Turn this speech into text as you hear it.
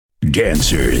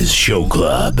Dancers Show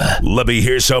Club. Let me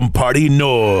hear some party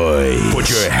noise. Put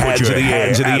your hands in the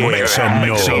air and make some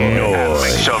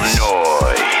noise.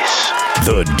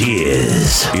 The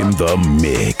Diz in the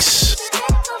mix.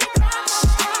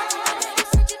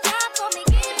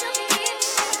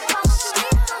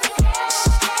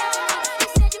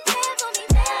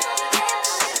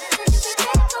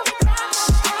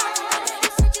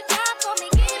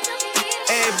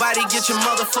 Everybody get your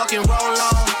motherfucking roll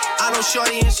on. I know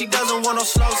shorty and she doesn't want no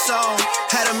slow song.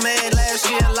 Had a man last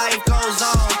year, life goes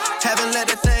on. Haven't let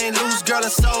the thing loose, girl, in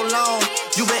so long.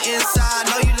 You been inside,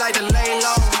 know you like to lay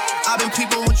low. I've been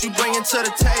peeping what you bringing to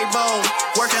the table.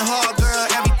 Working hard, girl,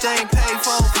 everything paid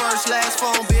for. First, last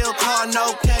phone bill, car,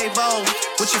 no cable.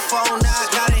 With your phone out,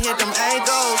 gotta hit them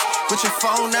angles. With your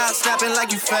phone out, snapping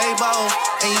like you Fable.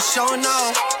 And you showing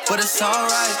off, but it's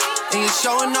alright. And you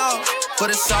showing off, but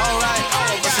it's alright.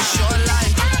 It's a short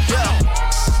life, yeah.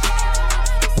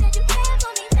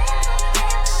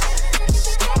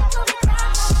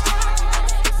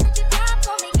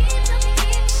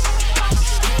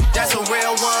 That's a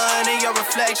real one in your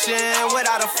reflection.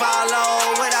 Without a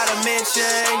follow, without a mention.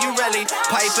 You really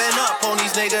piping up on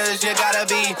these niggas. You gotta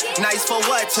be nice for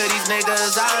what to these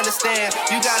niggas? I understand.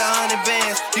 You got 100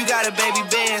 bands, you got a baby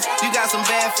Benz, you got some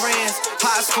bad friends.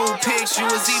 High school pics, you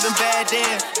was even bad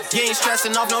then. You ain't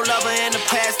stressing off no lover in the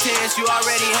past tense. You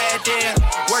already had them.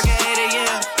 Work at 8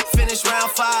 a.m., finish round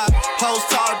 5. Post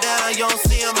tall down, you don't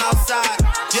see them outside.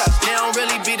 Yeah, they don't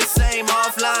really be the same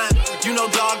offline. You know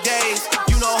dog days,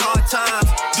 you know hard times.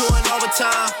 Doing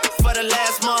overtime for the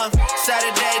last month.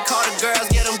 Saturday, call the girls,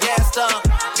 get them gassed up.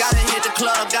 Gotta hit the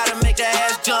club, gotta make that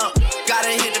ass jump. Gotta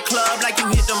hit the club like you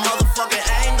hit the motherfucking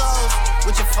angles.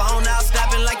 With your phone out,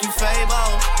 snapping like you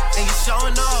Fable. And you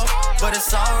showing off, but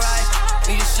it's alright.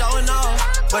 And you showing off,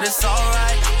 but it's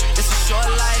alright. It's a short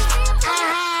life.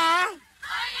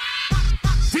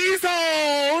 These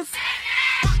hoes,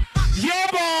 your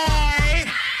boy,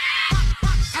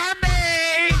 and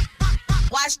me.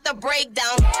 Watch the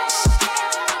breakdown.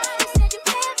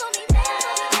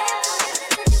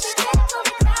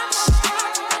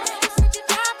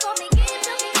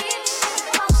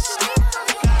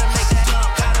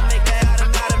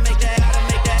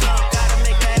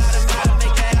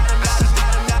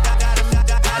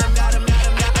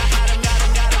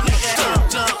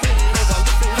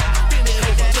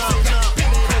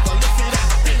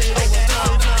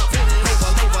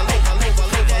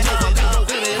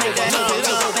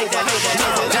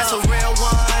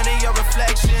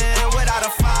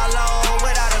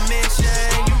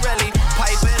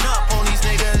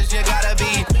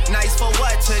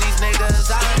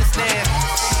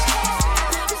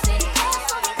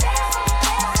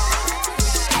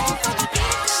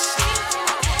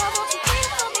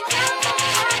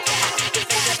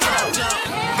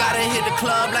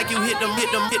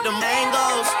 Hit them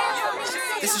angles.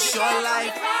 It's a short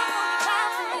life.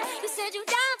 You said you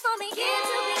down for me, give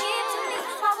to me, give to me.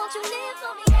 Why won't you live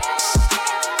for me? You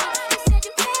said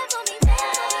you care for me, you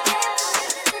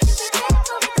said you care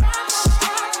for me.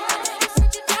 You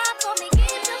said you down for me,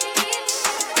 give to me, give to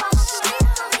me. Why won't you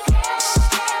live for me?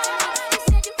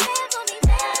 You said you care for me, you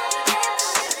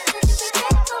said you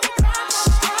care for me.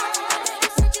 You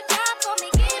said you down for me,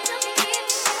 give to me, give to me.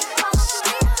 Why won't you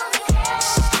live for me?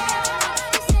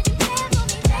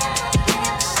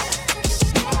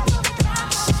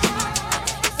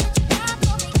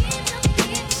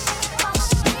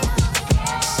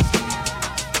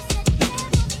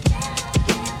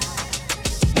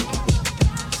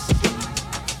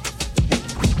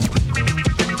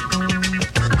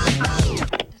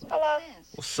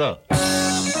 What's up?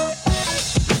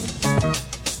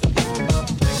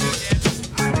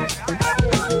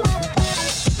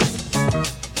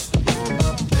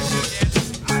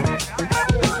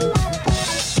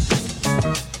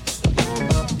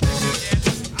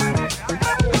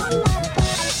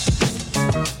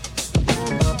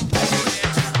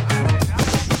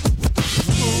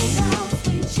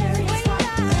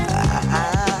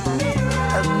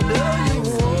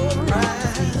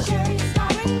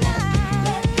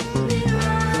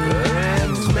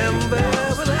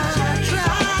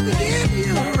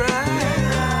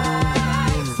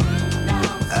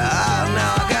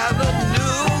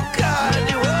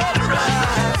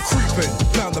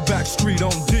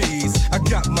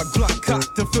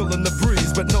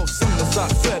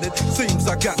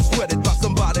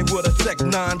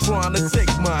 Trying to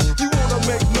take mine. You wanna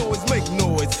make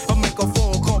noise. I make a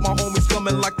phone call, my homies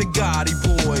coming like the Gotti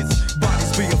boys.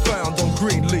 Bodies being found on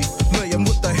Greenleaf, laying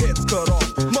with the heads cut off.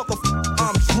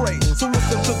 I'm straight, so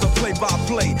listen to the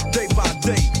play-by-play, day by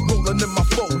day. Rolling in my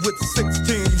phone with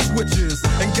 16 switches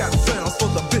and got sounds for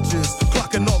the bitches,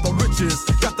 clocking all the riches.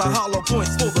 Got the hollow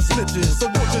points for the snitches. So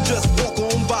won't you just walk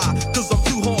on by, cause I'm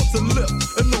too hard to lift.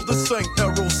 And no, this ain't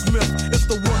Aerosmith, it's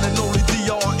the one and only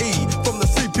D.R.E. from the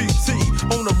CPT,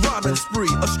 on a rhyming spree,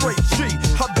 a straight G.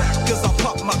 How back as I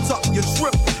pop my top, you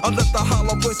trip. I let the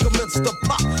hollow points commence to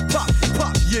pop, pop,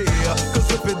 pop, yeah. Cause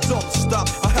if it don't stop,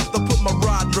 I have to put my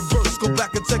ride in reverse, go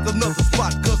back and take another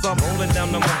spot. Cause I'm rolling down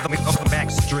the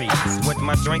back streets with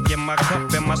my drink in my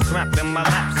cup and my strap in my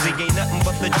lap. See, ain't nothing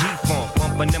but the G-funk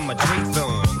bumping in my tree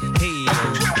zone. Hey,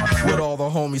 with all the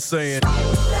homies saying,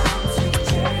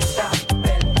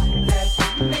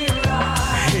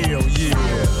 hell yeah.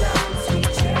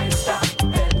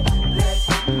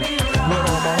 With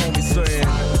all my homies saying,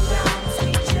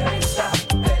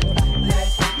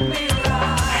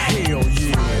 hell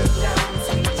yeah.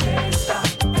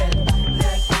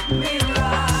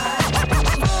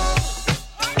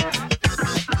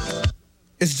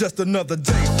 It's just another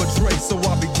day for Dre, so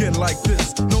I begin like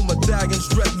this. No medallions,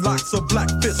 dreadlocks, or black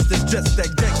fists. It's just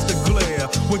that gangster glare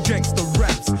with gangster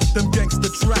raps. Them gangster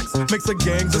tracks makes a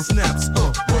gangs of snaps.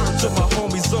 Word to my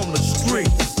homies on the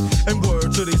streets, and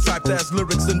word to these hyped-ass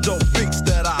lyrics and dope beats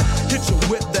that I hit you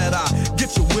with, that I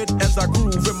get you with as I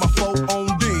groove in my 4 on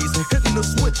D's. Hitting the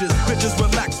switches, bitches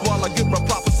relax while I get my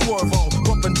proper swerve on.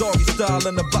 Bumping doggy style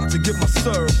and about to get my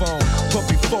serve on. But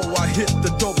before I hit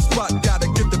the dope spot, gotta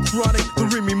get the chronic, the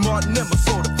Remy Martin and my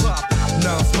soda pop.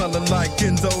 Now I'm smelling like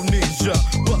Indonesia.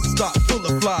 Bus stop full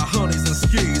of fly honeys and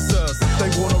skeezers. They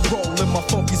wanna roll in my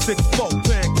funky 6-4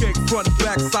 pancake front,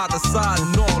 back, side to side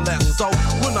and all that. So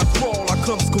when I crawl, I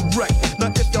comes correct.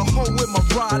 Now if your hoe with my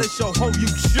ride, it's your hoe you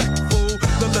check, fool.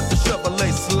 Now let the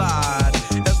Chevrolet slide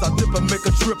as I dip and make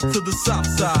a trip to the south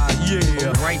side,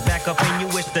 yeah. Right back up in you,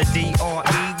 it's the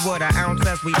D.R.E. What an ounce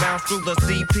as we bounce through the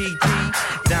CPT.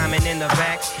 Diamond in the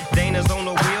back, Dana's on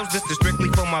the wheels. This is strictly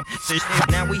for my bitches.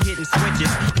 Now we hitting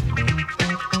switches.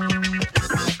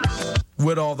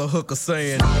 With all the hookers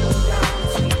saying, hell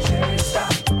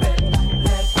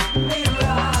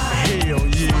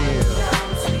yeah.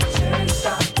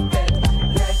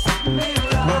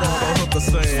 With all the hookers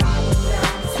saying,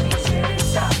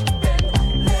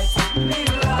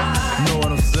 know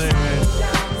what I'm saying?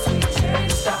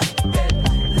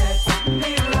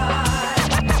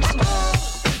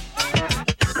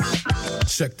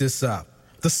 Check this out.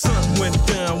 The sun went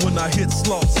down when I hit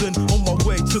Slauson. On my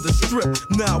way to the strip,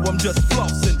 now I'm just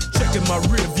flossing. Checking my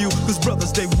rear view, cause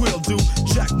brothers they will do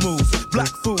jack moves, black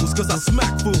fools, cause I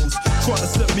smack fools. Trying to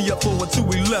set me up for a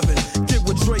 211. Get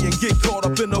with Dre and get caught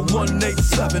up in a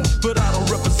 187. But I don't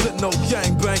represent no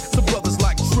gangbang. Some brothers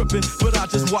like tripping, but I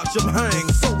just watch them hang.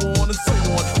 So on and so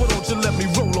on, why don't you let me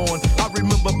roll on? I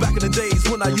remember back in the days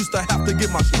when I used to have to get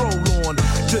my stroll on.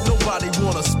 Did nobody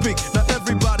wanna speak? Now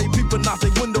everybody peeping out their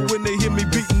window when they hear me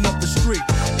beating up the street.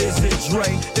 Is it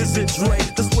Dre? Is it Dre?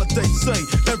 That's what they say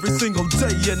every single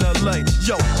day in LA.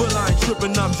 Yo, but I ain't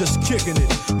tripping, I'm just kicking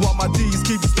it. While my D's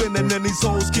keep spinning and these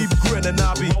hoes keep grinning,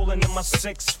 I'll be rolling in my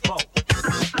 6-4.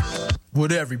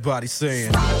 With everybody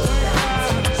saying,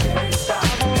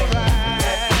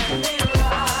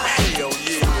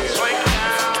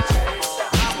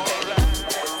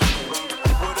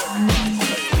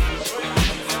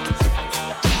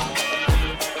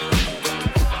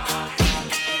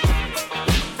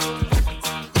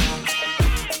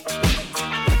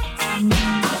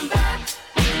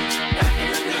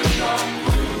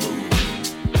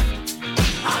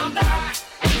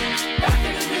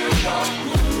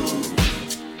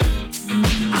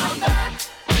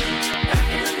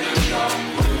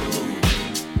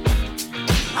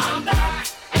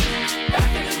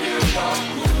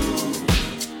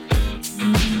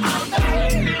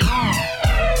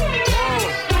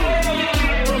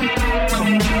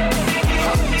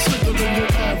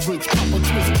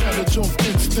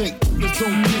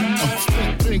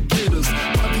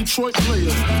 Detroit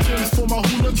players, things for my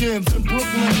hooligans in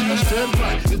Brooklyn. That's dead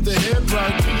right. If the head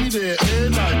right, be there every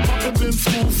night. Papa been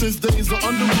school since days of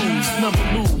under rules. Never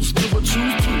lose, never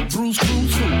choose to. Bruce,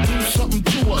 cruise to. Do something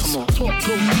to us. Talk, go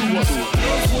through us.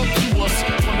 Girls want to us,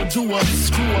 wanna do us.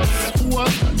 Screw us, who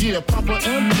us? Yeah, Papa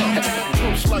and Pop.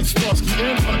 Close like Starsky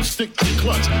and Hutch. Stick to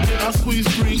clutch. Yeah, I squeeze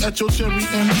 3 at your cherry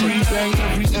M3. Bang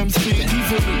every MC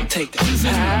easily. Take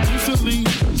that. Easily.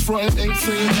 Front ain't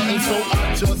saying nothing, so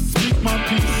I just speak my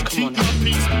peace. Keep my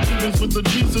peace, even with the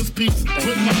Jesus peace.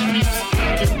 With my peace,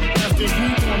 after who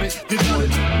want it, they want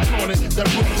it, on it. That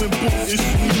Brooklyn book is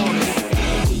sweet on it.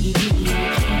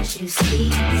 Can't you see?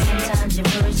 Sometimes your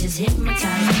words just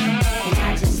hypnotize me, and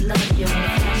I just love your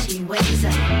flashy ways. I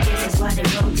guess that's why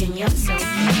they're broken. You're so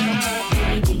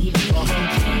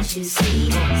can't you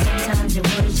see? Sometimes your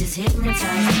words just hypnotize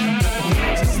me, and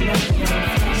I just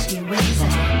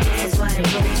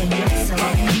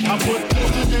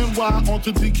NY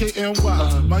onto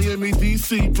DKNY. Miami,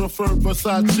 DC, prefer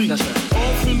Versace. That's right.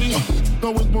 All Philly,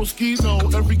 know it's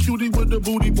Moschino. Every cutie with the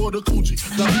booty, boy, the coochie.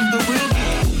 Now who's the real dude?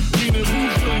 Meaning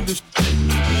who's doing this?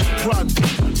 Project.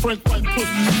 Frank White push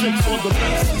me 6 on the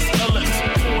Lexus LX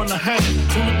 4.5.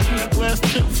 Bulletproof glass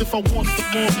tips if I want some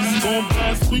more. Gon'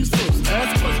 blast squeeze first,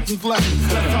 ask questions last.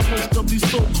 That's how most of these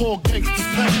so-called gangsters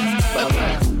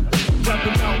pass.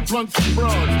 Rapping out blunts and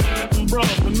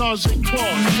bras, menage a trois,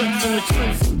 sex and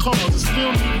expensive cars. I still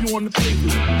leave you on the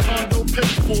pavement. Condo paid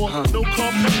for, no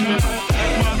car payment.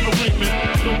 My arraignment,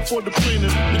 no for the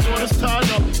plaintiff. The daughter's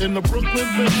tied up in the Brooklyn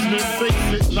basement.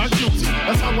 Face it, not guilty.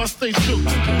 That's how I stay true.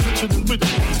 Richer than rich,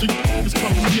 so you just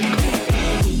come and get me.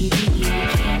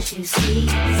 Can't you see?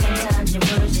 Sometimes your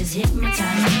words just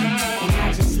hypnotize me, and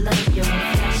I just love your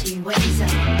flashy ways.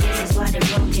 This is why they're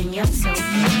broken your soul.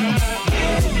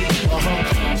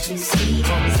 Can't you see?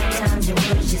 Sometimes your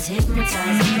words just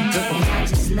hypnotize me, and I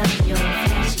just love your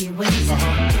flashy ways.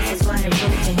 This is why they're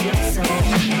broken your soul.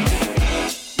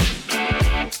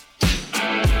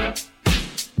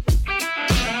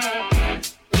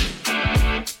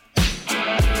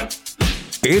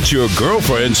 It's your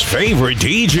girlfriend's favorite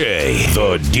DJ,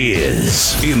 The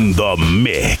Diz, in the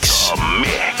mix.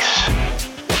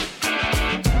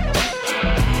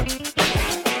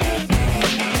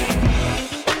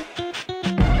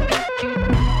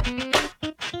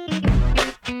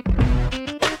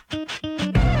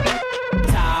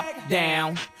 Top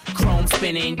down, chrome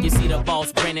spinning. You see the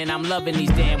boss grinning. I'm loving these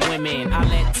damn women. I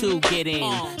let 2 get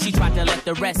in. She tried to let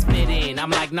the rest fit in. I'm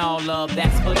like, no, love,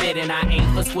 that's forbidden. I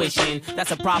ain't for squishing.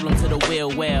 That's a problem to the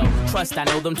will. Well, trust, I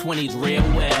know them 20s real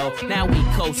well. Now we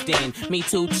coasting. Me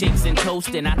 2 chicks and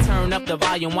toasting. I turn up the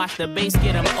volume, watch the bass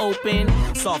get them open.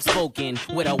 Soft spoken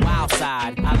with a wild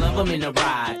side. I love them in the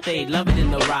ride. They love it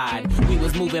in the ride. We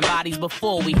was moving bodies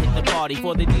before we hit the party.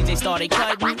 Before the DJ started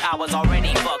cutting, I was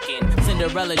already fucking.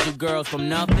 Cinderella, you girls from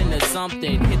nothing to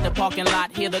something. Hit the parking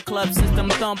lot, hear the club system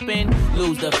thumping.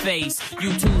 Lose the face.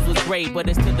 You twos was great, but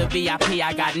it's to the VIP.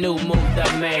 I got new moves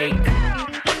to make.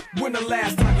 When the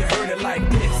last time you heard it like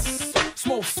this?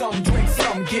 Smoke some, drink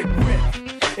some, get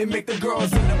ripped. And make the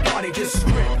girls in the party just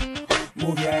strip.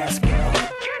 Move your ass, girl.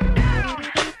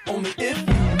 Only if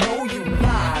you know you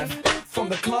live. From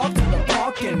the club to the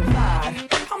parking lot.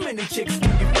 How many chicks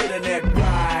can you fit in that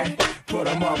ride? Put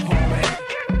them up,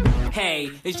 homie.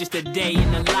 Hey, it's just a day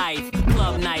in the life.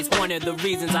 Club nights, one of the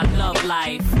reasons I love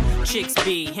life. Chicks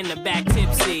be in the back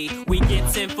tipsy. We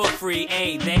get in for free,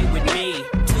 ayy, they with me.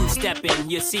 2-stepping,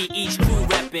 you see each crew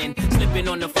reppin'. Slipping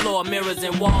on the floor, mirrors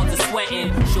and walls are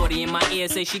sweating. Shorty in my ear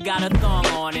say she got a thong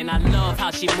on. And I love how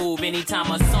she move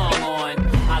anytime a song on.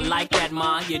 I like that,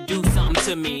 ma, you do something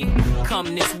to me.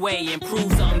 Come this way and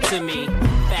prove something to me.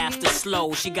 Fast or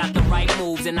slow, she got the right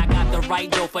moves. And I got the right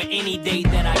dough for any date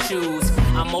that I choose.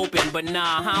 I'm open, but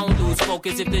nah, I don't lose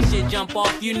focus. If the shit jump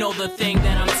off, you know the thing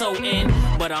that I'm so in.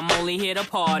 But I'm only here to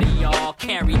party, y'all.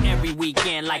 Carry every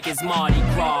weekend like it's Mardi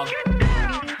Gras.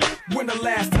 When the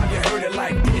last time you heard it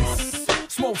like this?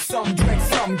 Smoke some, drink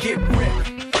some, get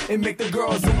ripped. And make the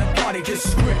girls in the party just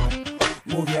strip.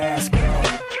 Move your ass, girl.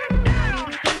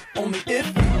 Only if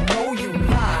you know you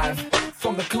live.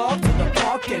 From the club to the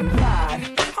parking lot.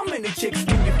 How many chicks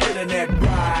can you fit in that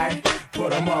ride?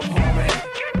 Put them up, homie.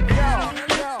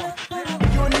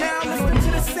 You're now listening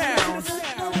to the sounds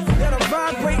that are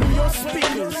vibrating your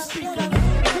speakers.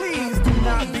 Please do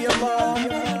not be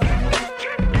alarmed.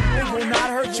 It will not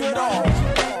hurt you at all.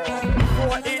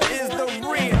 For it is the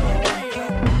real.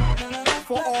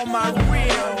 For all my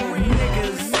real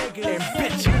niggas and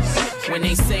bitches. When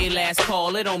they say last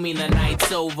call, it don't mean the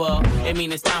night's over. It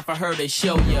mean it's time for her to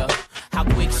show ya how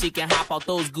quick she can hop out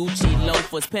those Gucci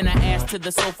loafers. Pin her ass to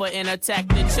the sofa and attack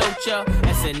the chocha.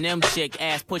 S&M chick,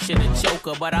 ass pushing the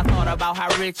choker. But I thought about how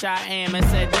rich I am and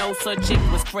said no, such chick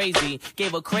was crazy.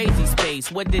 Gave her crazy space.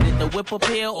 What did it, the whip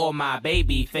appeal or my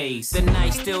baby face? The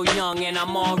night's still young and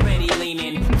I'm already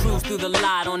leaning. Cruise through the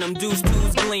lot on them deuce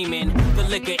twos gleaming. The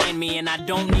liquor in me and I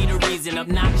don't need a reason.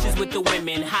 Obnoxious with the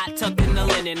women, hot tucked in the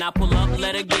linen. I pull up,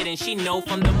 let her get in. She know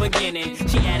from the beginning.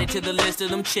 She added to the list of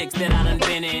them chicks that I done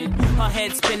been in. Her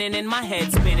head spinning and my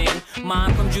head spinning.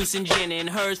 Mine from juice and gin,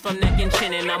 hers from neck and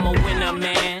chin, and I'm a winner,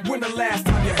 man. When the last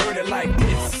time you heard it like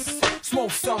this?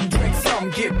 Smoke some, drink some,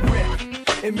 get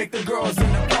ripped. And make the girls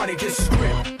in the party just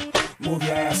strip. Move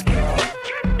your ass, girl.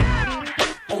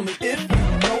 Only if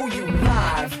you know you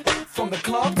live. From the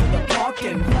club to the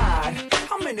parking lot.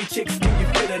 How many chicks can you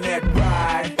fit in that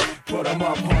ride? Put them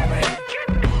up, homie.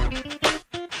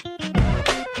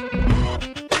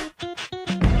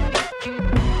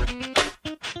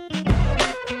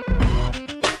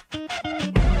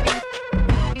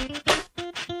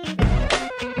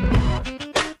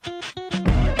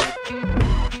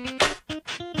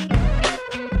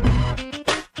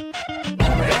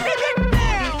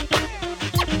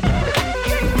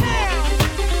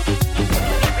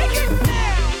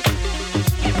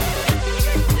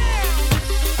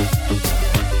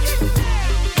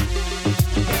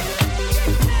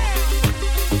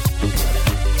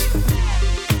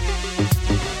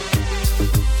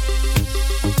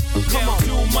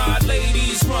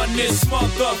 run this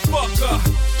motherfucker.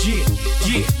 Yeah,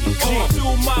 yeah. All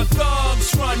through my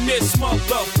thugs run this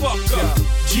motherfucker.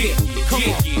 Yeah,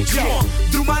 come on.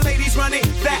 Do my ladies run it?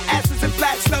 Fat asses and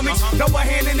flat stomachs. Throw a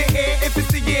hand in the air if it's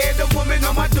the year. The woman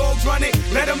on my dogs run it.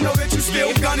 Let them know that you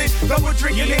still gunning. Throw a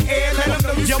drink in the air. Let them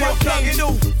know you still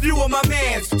thugging. Few of my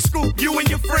mans. Scoop, you and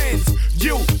your friends.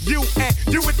 You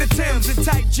with the Timbs and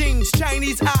tight jeans.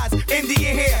 Chinese eyes,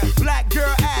 Indian hair, black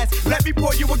girl ass. Let me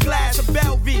pour you a glass of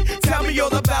Belvy. Tell me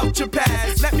all about your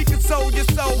past. Let me console your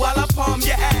soul while I palm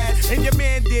your ass. And your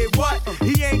man did what?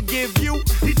 He ain't give you.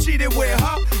 He cheated with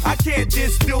her. I can't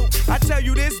diss dude. I tell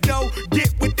you this though,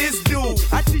 get with this dude.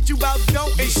 I teach you about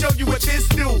dope and show you what this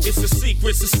do. It's a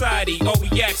secret society, all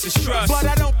we ask is trust. But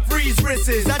I don't freeze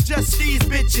wrists, I just seize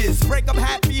bitches. Break up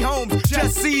happy homes,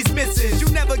 just seize misses. You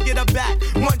never get a back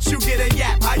once you get a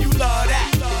yap. How you love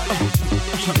that?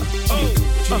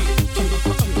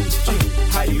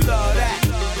 How you love that?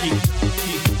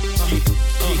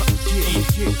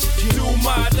 Do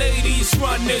my ladies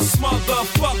run this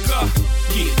motherfucker?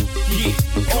 Yeah.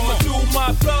 Come on. Do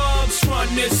my thugs run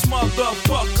this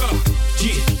motherfucker?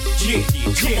 Yeah.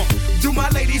 Come on. Do my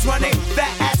ladies run it?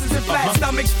 Fat asses and flat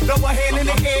stomachs. Throw a hand in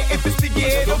the air if it's the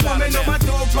year. The woman on my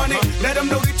dogs run it. Let them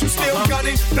know that you still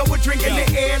gunning. Throw a drink in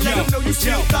the air. Let them know you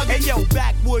still thugging. Hey yo,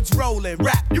 backwoods rolling.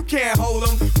 Rap, you can't hold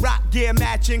them. Rock gear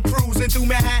matching. Cruising through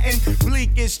Manhattan.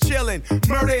 Bleak is chilling.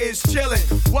 Murder is chilling.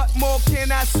 What more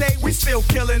can I say? We still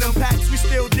killing them. Packs, we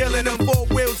still dealing them. 4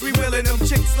 wheels, we willing them.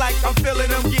 Chicks like I'm feeling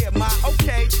them. Yeah,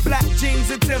 okay. Black jeans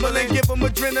and Timberland. Give them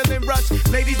adrenaline rush.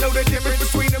 Ladies know the difference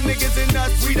between them niggas and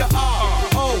us. We the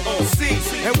R-O-C.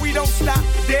 And we don't stop.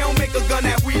 They don't make a gun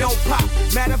that we don't pop.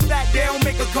 Matter of fact, they don't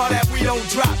make a car that we don't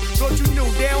drop. Thought you knew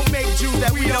they don't make Jews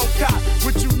that we don't cop.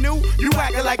 What you knew? You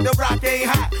acting like the rock ain't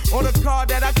hot. Or the car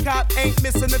that I cop ain't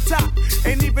missing the top.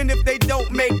 And even if they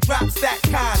don't make drops that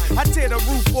kind, I tear the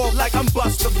roof off like I'm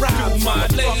Busta Rhymes. Do my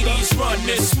ladies run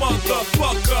this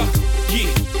motherfucker? Yeah.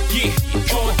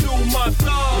 All do my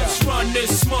thugs run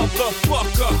this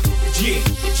motherfucker? Yeah.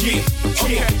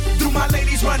 Okay. Do my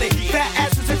ladies run it? Fat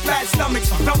asses and flat stomachs.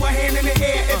 Throw a hand in the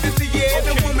air if it's the year.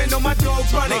 The woman on my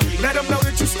dogs run it. Let them know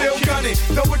that you still gunning.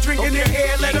 Throw a drink in the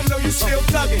air. Let them know you still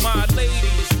thugging. My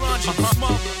ladies run this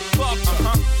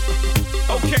motherfucker.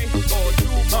 Okay. Or do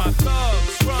my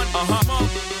thugs run this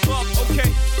motherfucker?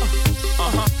 Okay.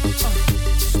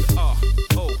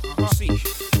 See,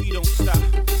 we don't stop.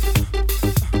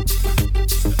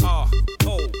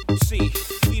 See,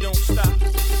 we don't stop.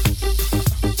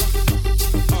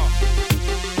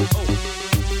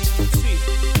 See,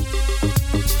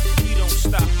 we don't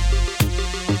stop.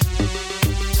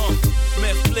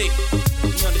 Meth Blick,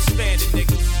 you understand it,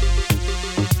 niggas?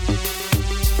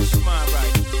 It's your mind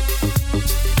right.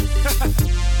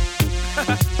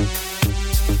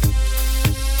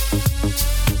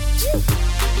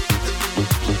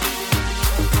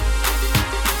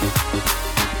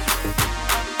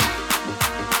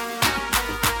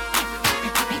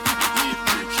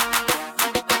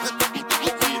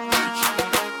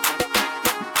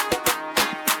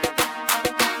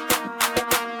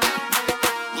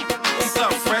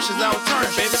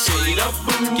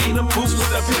 Get a boost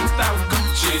with a pimped out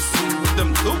Gucci suit with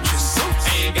them Gucci suits.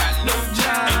 Ain't got no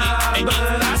job,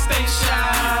 but I stay shy.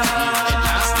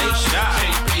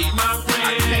 Can't pay my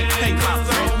rent, cause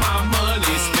all my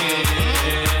money spent.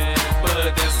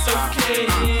 But that's okay,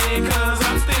 cause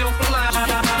I'm still fly.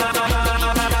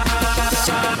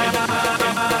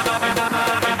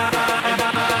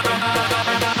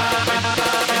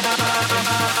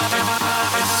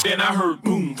 Then I heard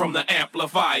boom from the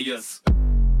amplifiers.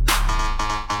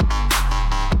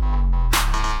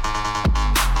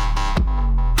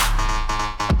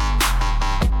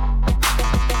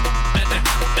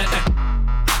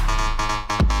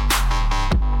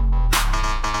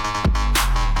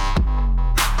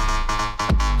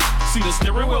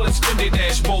 Steering wheel extended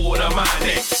dashboard of my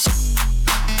neck.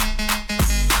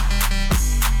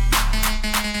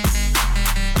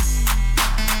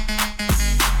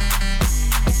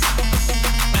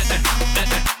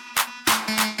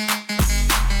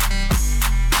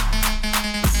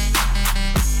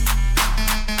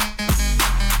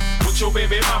 With your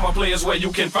baby mama players where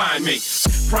you can find me.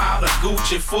 Prada,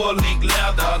 Gucci, full link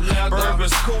leather.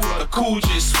 Burberry's cooler,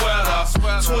 Coogee sweater.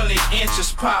 20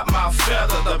 inches pop my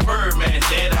feather. The Birdman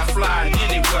that I fly in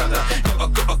any weather. A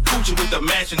Gucci with the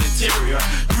matching interior.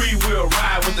 3-wheel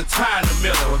ride with the tie in the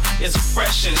middle. It's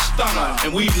fresh and stunner,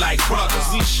 and we like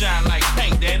brothers. We shine like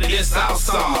paint, daddy. It's our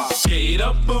summer.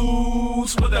 Gator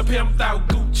boots with a pimped out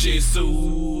Gucci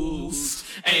suits.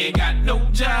 Ain't got no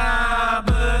job,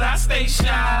 but I stay shy.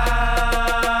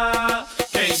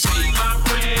 Can't see my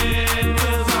friend,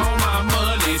 'cause all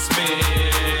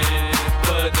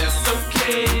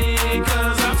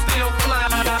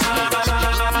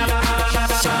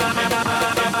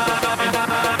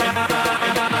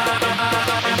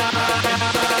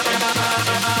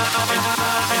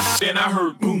I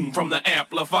heard boom from the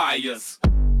amplifiers.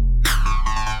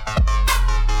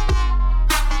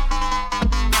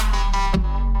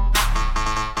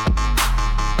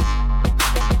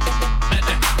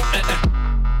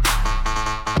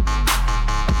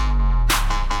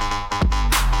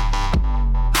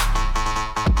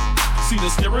 See the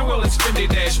steering wheel and spin the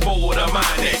dashboard of my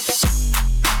neck.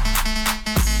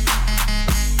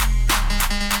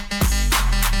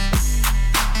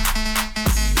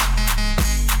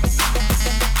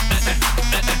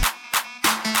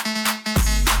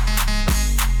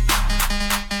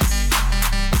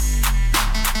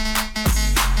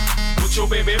 With your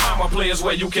baby mama players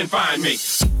where you can find me.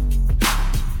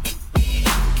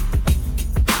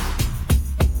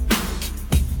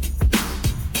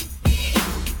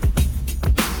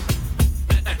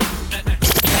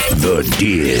 The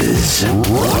Diz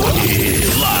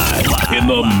live in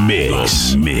the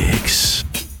mix.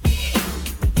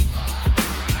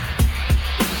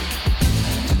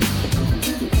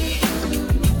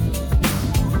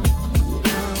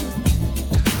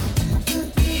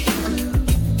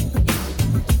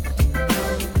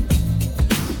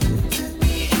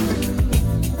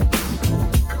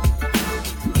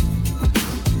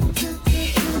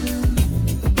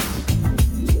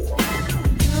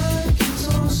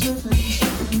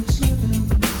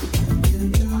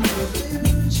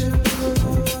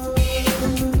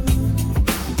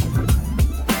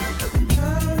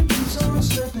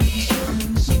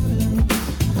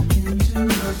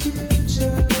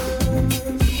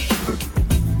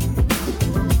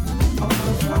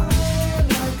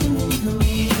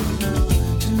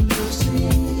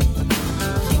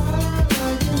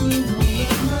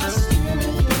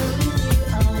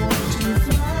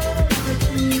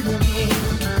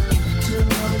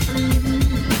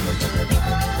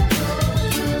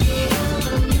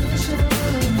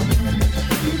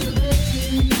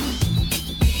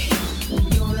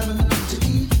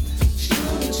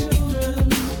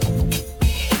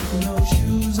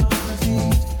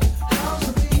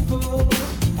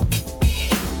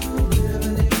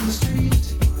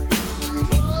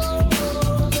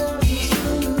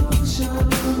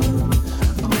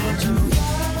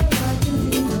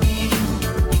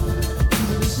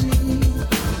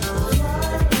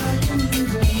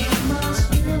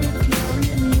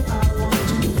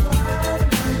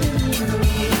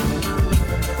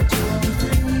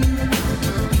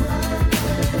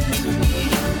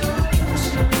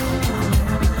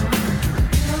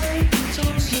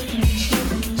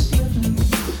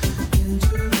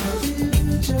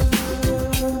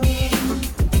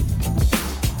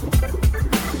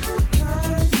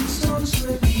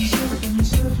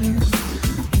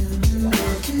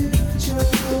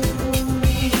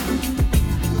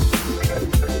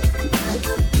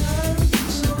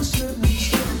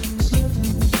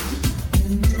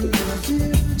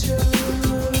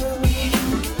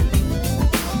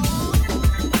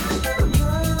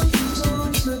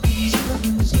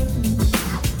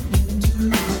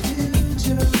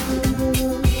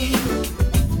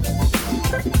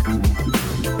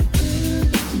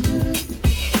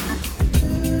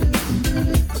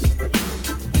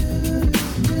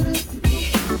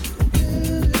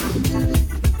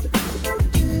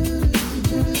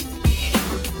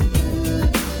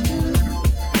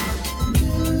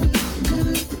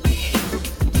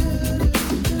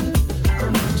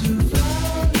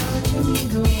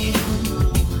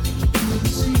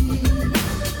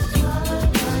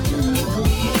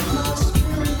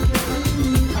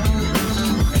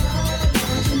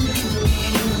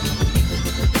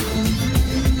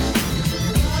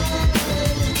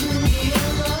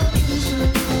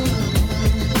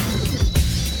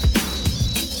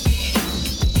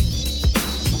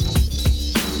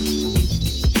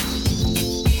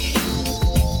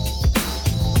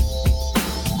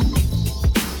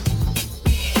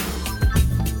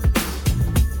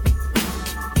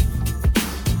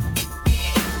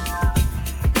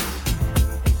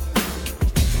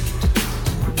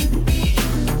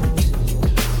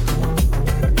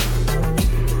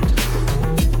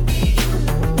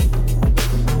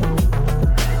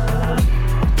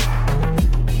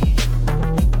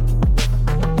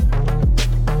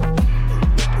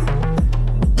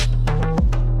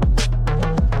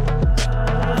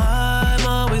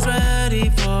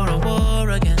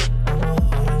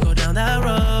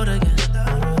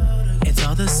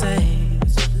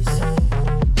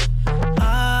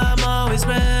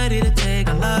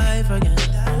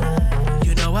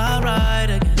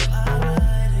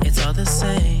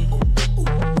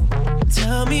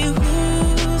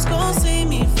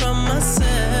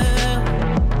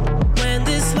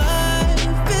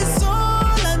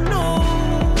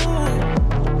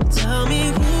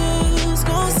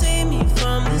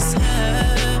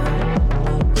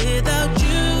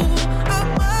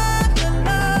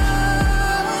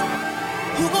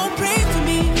 gon' pray for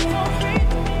me?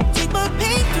 Take my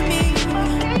pain for me.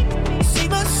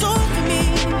 Save my soul for me.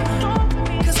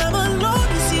 'Cause I'm alone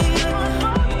to see.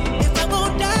 If I'm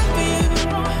gon' die for you,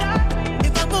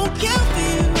 if I'm gon' kill for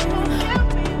you,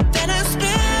 then I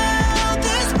spill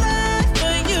this blood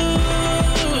for you.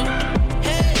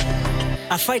 Hey.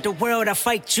 I fight the world, I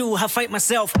fight you, I fight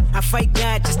myself, I fight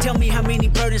God, just tell me how many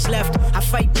burdens left. I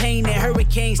fight pain and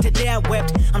hurricanes, today I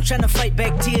wept. I'm trying to fight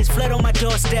back tears, flood on my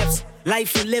doorsteps.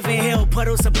 Life and living hell,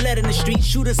 puddles of blood in the street,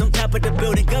 shooters on top of the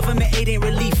building, government aid ain't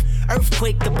relief.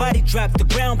 Earthquake, the body drop, the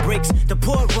ground breaks, the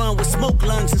poor run with smoke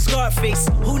lungs and scarred face.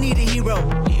 Who need a hero?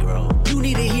 You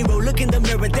need a hero, look in the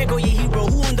mirror, there go your hero.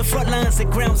 Who on the front lines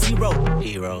at ground zero?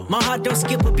 My heart don't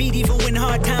skip a beat even when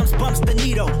hard times bumps the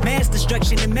needle. Mass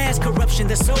destruction and mass corruption,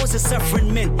 the souls of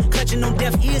suffering men, clutching on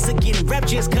deaf ears again,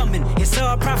 rapture is coming. It's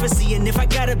all prophecy, and if I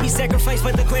gotta be sacrificed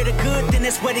for the greater good, then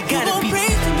that's what it gotta be. You gon'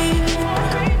 pray for me.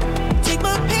 Take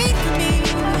my pain for me.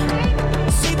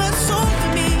 Save my soul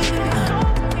for me.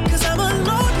 'Cause I'm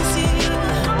alone to see.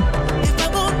 If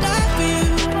I'm gon' die for you,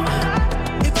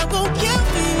 if I'm gon' kill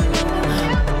for you,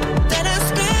 then I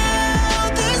spill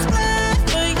this blood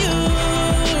for you.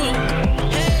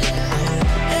 Hey,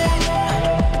 hey,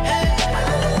 hey.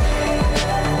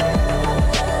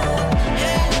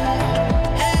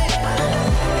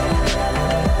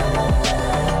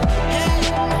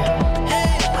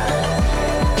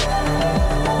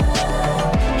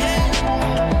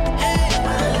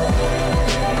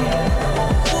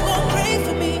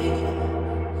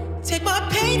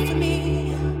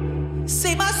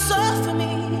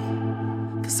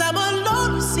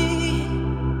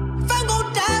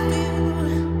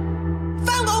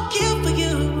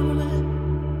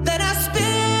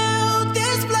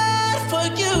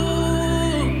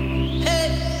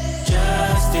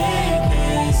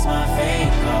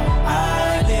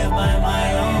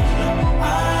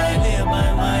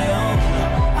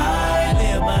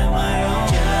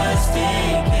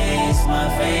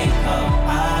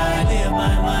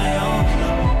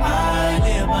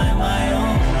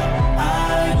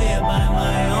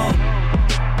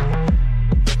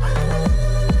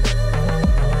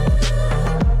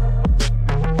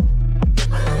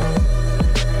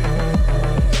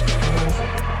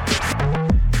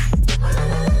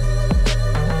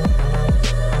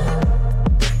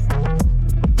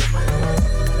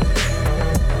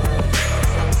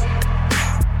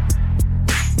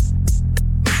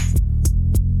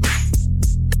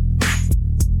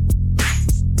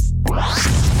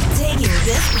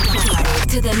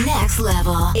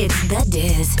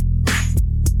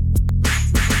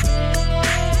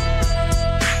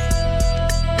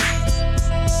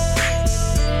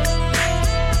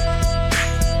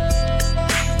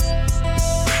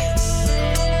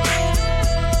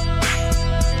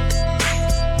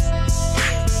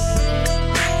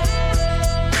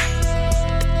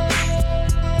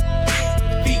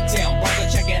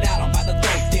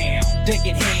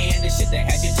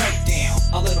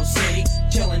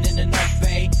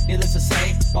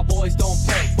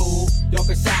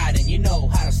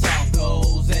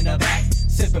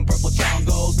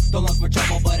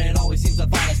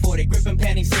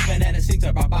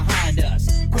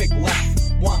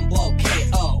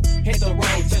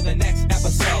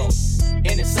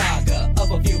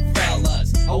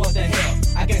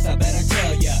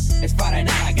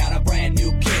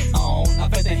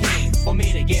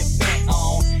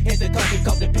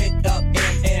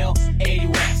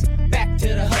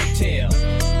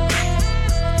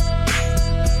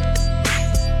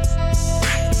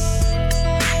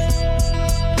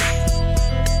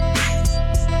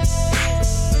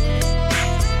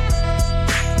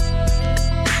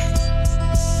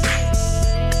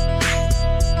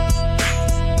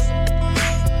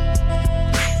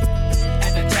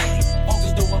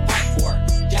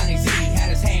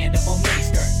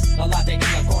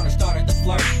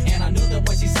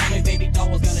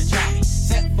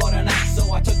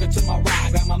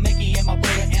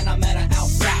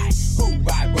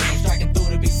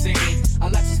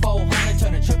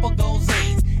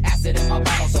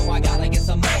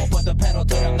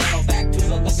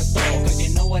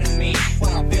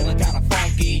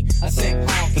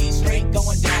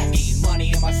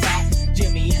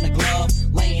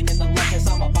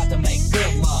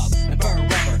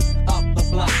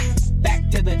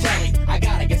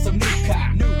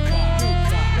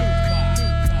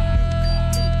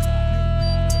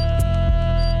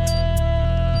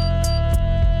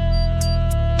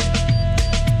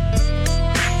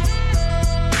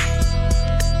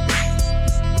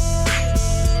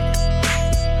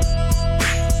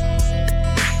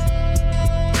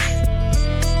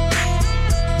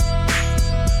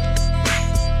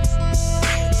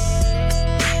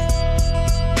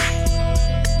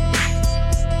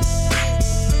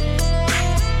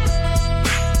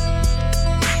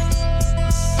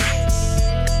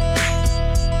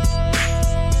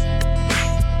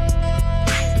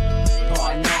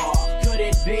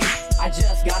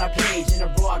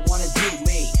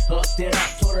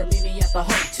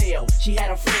 She had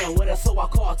a friend with her, so I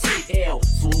called TL.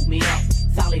 Swoop me up,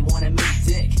 Sally wanted me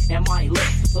dick and my lip,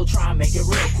 so try and make it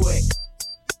real quick.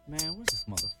 Man, where's this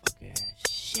motherfucker at?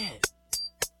 Shit.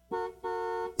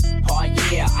 Oh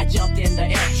yeah, I jumped in the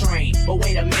F train, but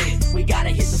wait a minute, we gotta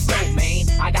hit the stove, man.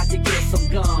 I got to get some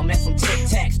gum and some Tic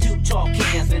Tacs, 2 chalk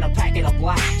cans and a packet of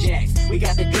blackjacks. We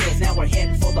got the goods, now we're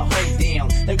heading for the hold down.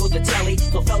 There goes the telly,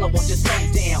 so fella won't just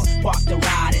slow down. Park the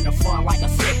ride in the front like a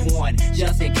sick one,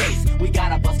 just in case we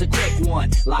gotta bust a quick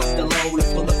one. Lock the load,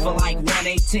 let's go look for like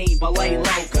 118, but lay low,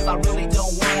 cause I really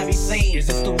don't wanna be seen. Is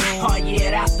this the one? Oh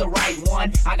yeah, that's the right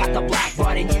one. I got the black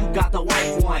part and you got the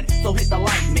white one, so hit the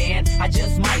light, man. I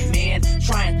just might, man,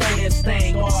 try and throw this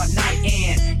thing all night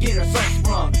and get her so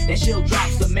sprung that she'll drop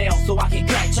some mail so I can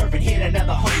cut turf and hit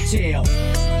another hotel.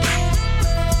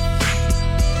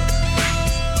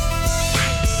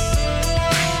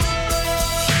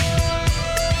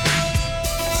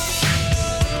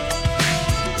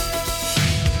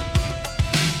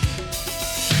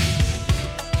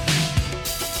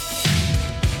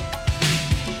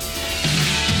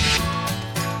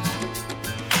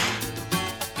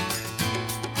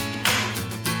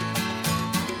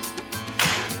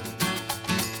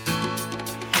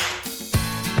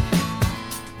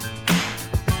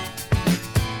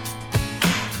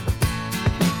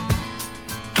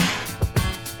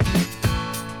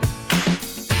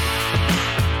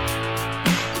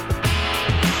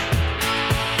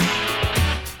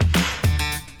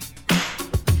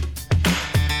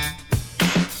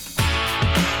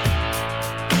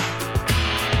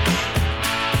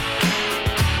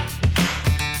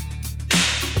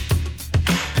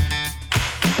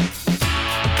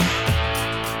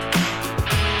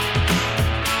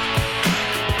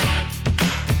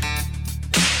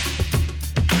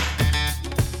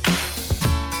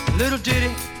 Little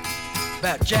ditty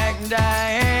about Jack and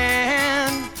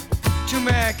Diane, 2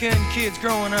 American kids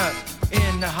growing up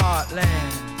in the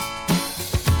heartland.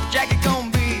 Jackie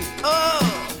gonna be a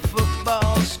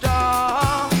football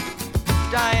star,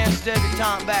 Diane's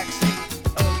debutante backseat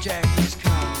of Jackie's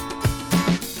car.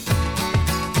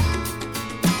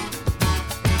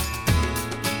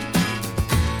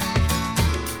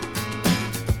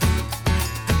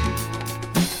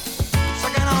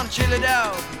 Sucking on a chili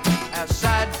dog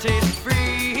outside the taste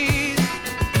freeze.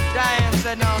 Diane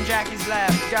sitting on Jackie's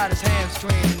lap, got his hands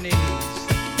between the knees.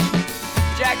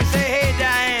 Jackie say, hey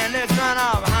Diane, let's run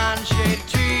off behind the shady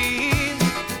trees.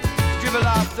 Dribble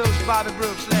off those Bobby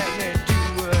Brooks, let me do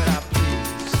what I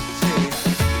please. Say,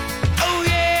 oh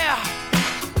yeah,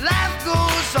 life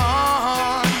goes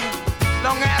on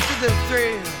long after the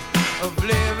thrill of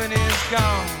living is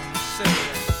gone. Say,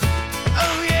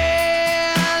 oh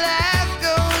yeah, life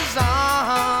goes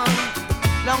on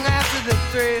long after the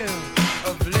thrill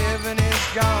of living is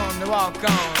gone. To walk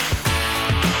on.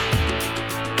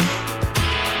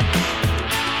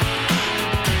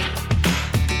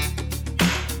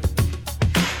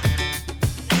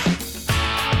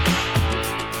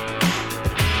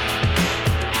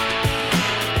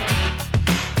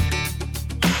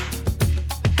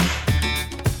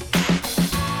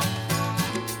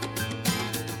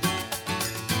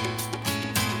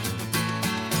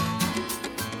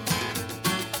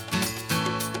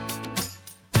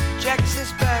 Jacks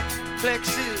his back,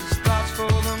 flexes thoughts for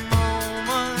the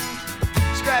moment,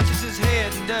 scratches his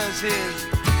head and does his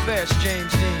best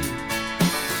James Dean.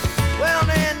 Well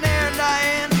then there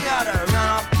Diane gotta run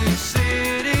off to the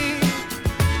city.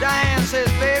 Diane says,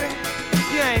 baby,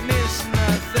 you ain't missing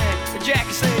nothing. But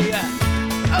Jackie say,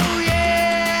 oh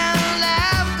yeah,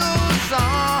 life goes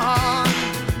on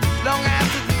long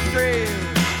after the thrill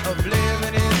of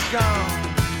living is gone.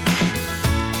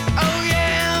 Oh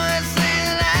yeah, let's say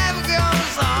life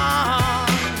goes on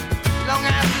long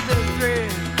after the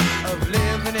thrill of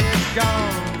living is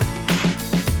gone.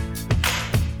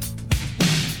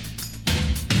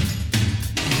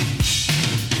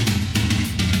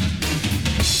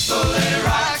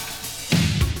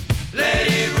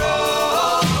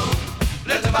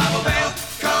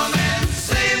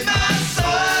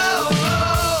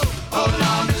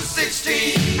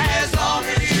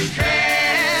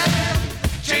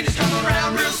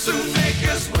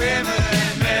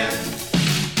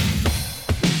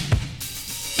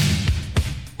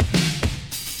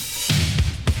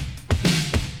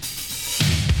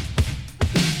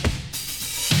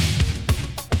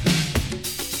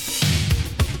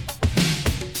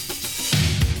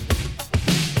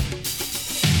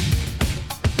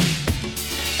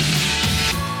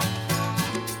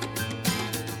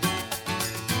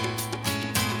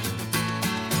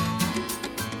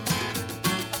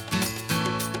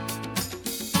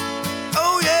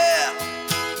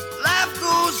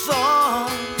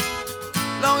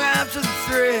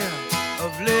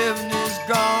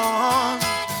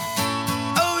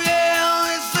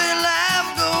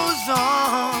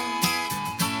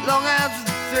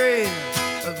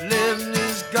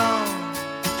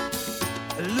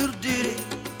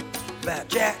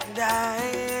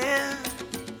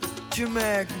 you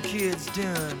American kids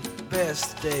doing the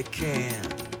best they can.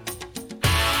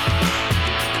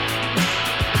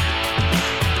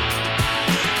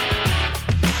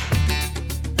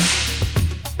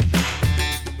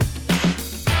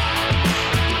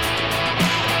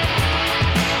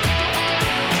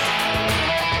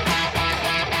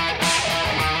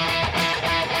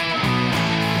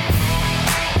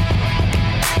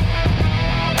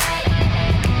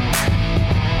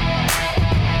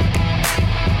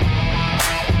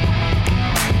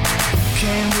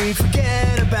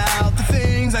 Forget about the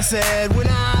things I said when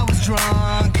I was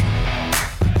drunk.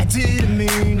 I didn't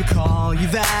mean to call you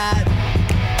that.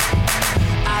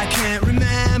 I can't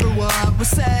remember what was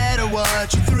said or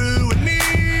what you threw at me.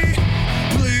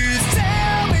 Please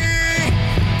tell me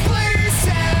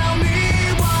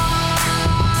why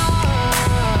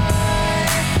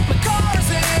my car's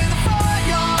in the front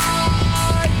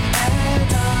yard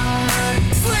and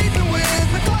I'm sleeping with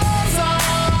my clothes on.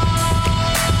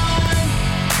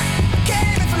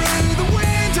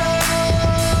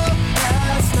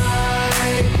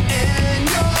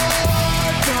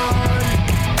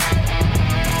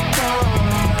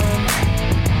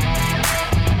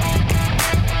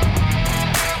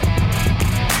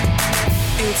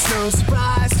 It's no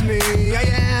surprise to me, I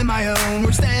am my own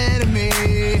worst enemy.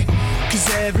 Cause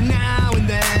every now and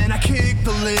then I kick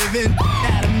the living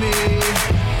out of me.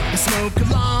 The smoke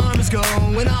alarm is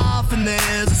going off and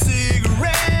there's a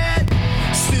cigarette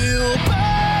still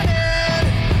burning.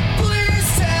 Please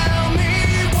tell me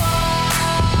why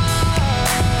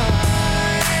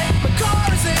my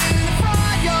car's in the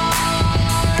front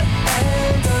yard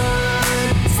and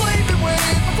I'm sleeping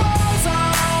with my clothes on.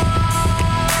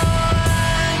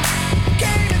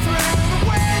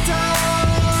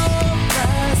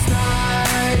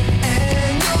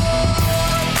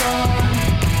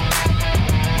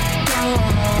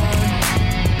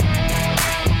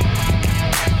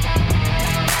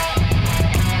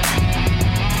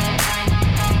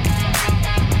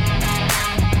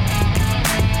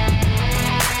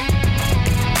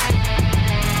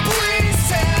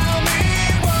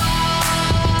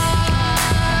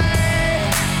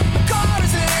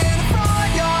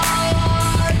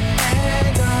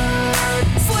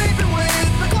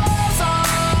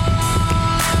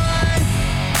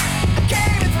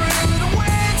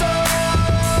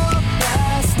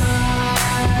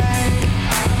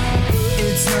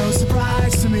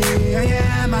 I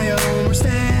am my own worst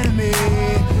enemy.